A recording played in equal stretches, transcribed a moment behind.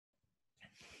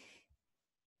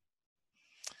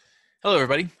Hello,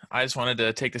 everybody. I just wanted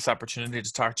to take this opportunity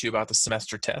to talk to you about the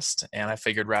semester test, and I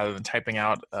figured rather than typing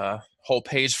out a whole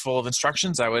page full of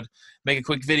instructions, I would make a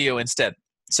quick video instead.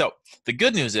 So the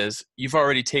good news is you've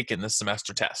already taken the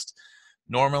semester test.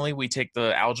 Normally, we take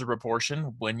the algebra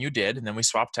portion when you did, and then we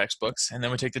swap textbooks, and then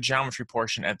we take the geometry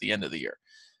portion at the end of the year.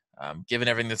 Given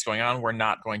everything that's going on, we're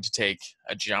not going to take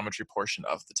a geometry portion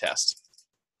of the test.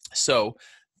 So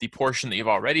the portion that you've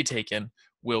already taken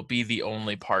will be the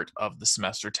only part of the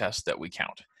semester test that we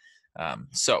count.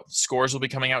 So scores will be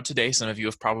coming out today. Some of you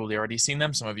have probably already seen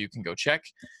them. Some of you can go check.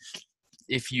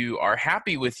 If you are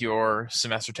happy with your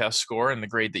semester test score and the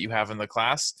grade that you have in the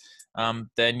class,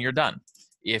 then you're done.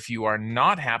 If you are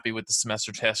not happy with the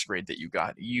semester test grade that you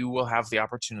got, you will have the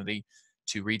opportunity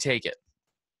to retake it.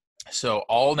 So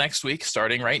all next week,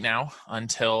 starting right now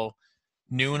until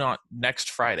noon on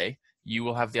next Friday, you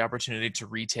will have the opportunity to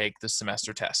retake the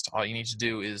semester test. All you need to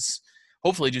do is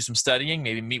hopefully do some studying,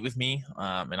 maybe meet with me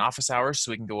in office hours so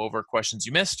we can go over questions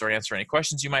you missed or answer any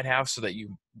questions you might have so that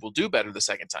you will do better the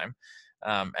second time.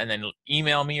 And then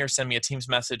email me or send me a Teams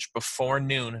message before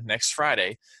noon next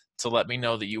Friday to let me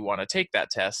know that you want to take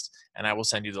that test, and I will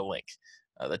send you the link.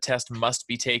 The test must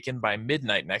be taken by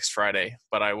midnight next Friday,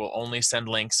 but I will only send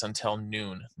links until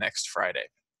noon next Friday.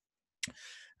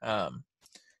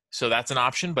 So that's an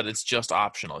option, but it's just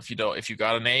optional. If you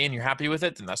got an A and you're happy with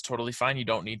it, then that's totally fine. You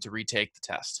don't need to retake the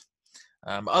test.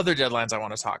 Other deadlines I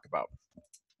want to talk about.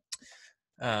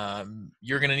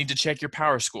 You're going to need to check your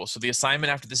PowerSchool. So the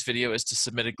assignment after this video is to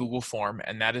submit a Google form,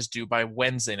 and that is due by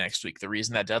Wednesday next week. The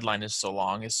reason that deadline is so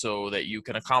long is so that you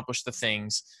can accomplish the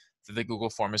things that the Google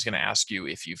form is going to ask you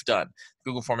if you've done.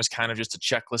 Google form is kind of just a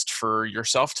checklist for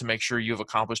yourself to make sure you've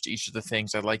accomplished each of the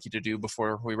things I'd like you to do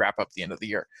before we wrap up the end of the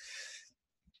year.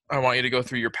 I want you to go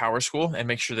through your PowerSchool and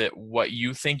make sure that what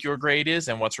you think your grade is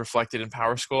and what's reflected in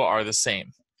PowerSchool are the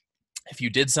same. If you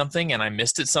did something and I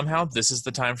missed it somehow, this is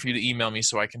the time for you to email me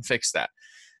so I can fix that.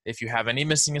 If you have any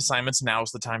missing assignments, now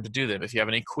is the time to do them. If you have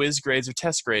any quiz grades or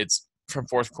test grades from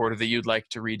fourth quarter that you'd like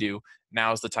to redo,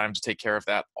 now is the time to take care of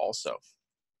that also.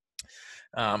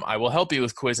 I will help you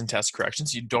with quiz and test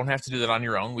corrections. You don't have to do that on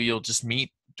your own. We'll just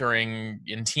meet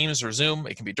in Teams or Zoom.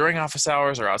 It can be during office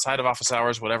hours or outside of office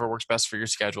hours, whatever works best for your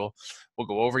schedule. We'll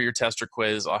go over your test or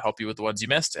quiz. I'll help you with the ones you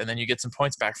missed, and then you get some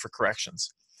points back for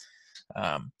corrections.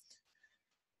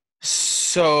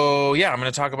 So yeah, I'm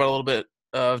going to talk about a little bit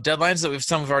of deadlines that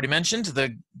some have already mentioned.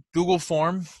 The Google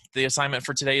form, the assignment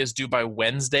for today is due by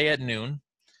Wednesday at noon.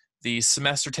 The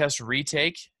semester test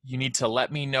retake, you need to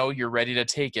let me know you're ready to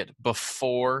take it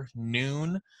before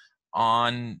noon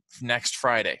on next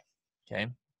Friday, okay,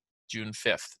 June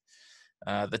 5th.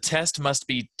 The test must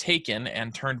be taken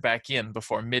and turned back in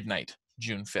before midnight,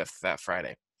 June 5th, that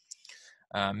Friday.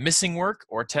 Missing work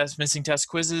or missing test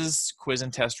quizzes, quiz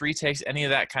and test retakes, any of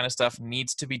that kind of stuff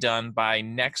needs to be done by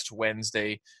next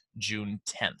Wednesday, June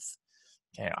 10th.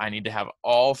 Okay, I need to have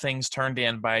all things turned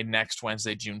in by next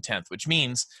Wednesday, June 10th, which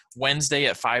means Wednesday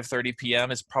at 5:30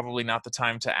 p.m. is probably not the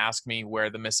time to ask me where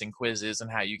the missing quiz is and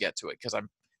how you get to it, because I'm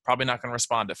probably not going to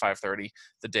respond at 5:30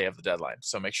 the day of the deadline.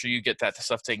 So make sure you get that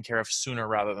stuff taken care of sooner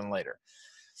rather than later.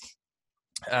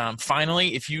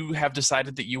 Finally, if you have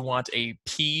decided that you want a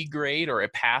P grade or a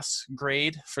pass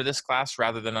grade for this class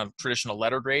rather than a traditional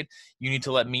letter grade, you need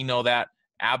to let me know that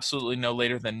absolutely no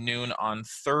later than noon on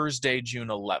Thursday, June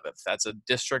 11th. That's a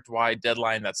district-wide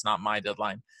deadline. That's not my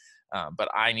deadline. But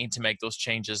I need to make those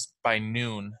changes by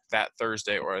noon that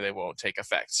Thursday or they won't take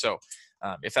effect. So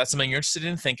if that's something you're interested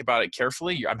in, think about it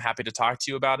carefully. I'm happy to talk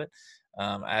to you about it.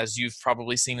 As you've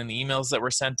probably seen in the emails that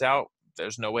were sent out,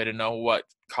 there's no way to know what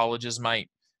colleges might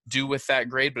do with that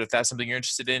grade. But if that's something you're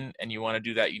interested in and you want to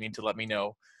do that, you need to let me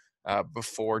know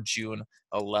before June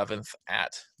 11th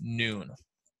at noon.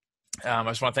 I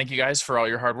just want to thank you guys for all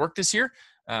your hard work this year.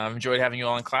 Enjoyed having you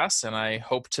all in class, and I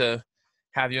hope to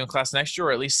have you in class next year,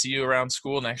 or at least see you around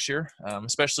school next year.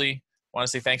 Especially want to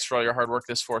say thanks for all your hard work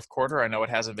this fourth quarter. I know it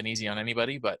hasn't been easy on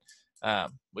anybody, but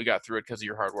we got through it because of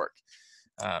your hard work.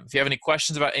 If you have any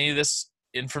questions about any of this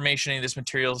information, any of this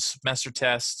material, semester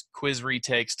tests, quiz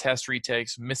retakes, test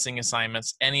retakes, missing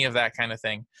assignments, any of that kind of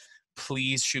thing,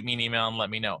 please shoot me an email and let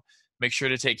me know. Make sure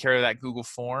to take care of that Google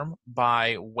form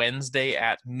by Wednesday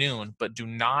at noon, but do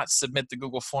not submit the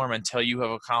Google form until you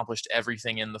have accomplished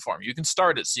everything in the form. You can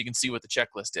start it so you can see what the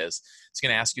checklist is. It's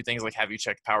going to ask you things like, have you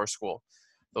checked PowerSchool?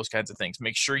 Those kinds of things.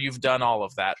 Make sure you've done all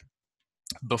of that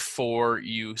before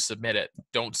you submit it.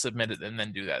 Don't submit it and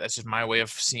then do that. That's just my way of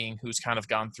seeing who's kind of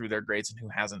gone through their grades and who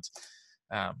hasn't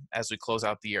as we close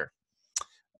out the year.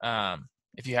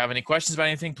 If you have any questions about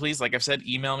anything, please, like I've said,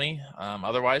 email me.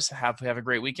 Otherwise, have a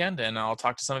great weekend, and I'll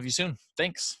talk to some of you soon.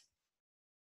 Thanks.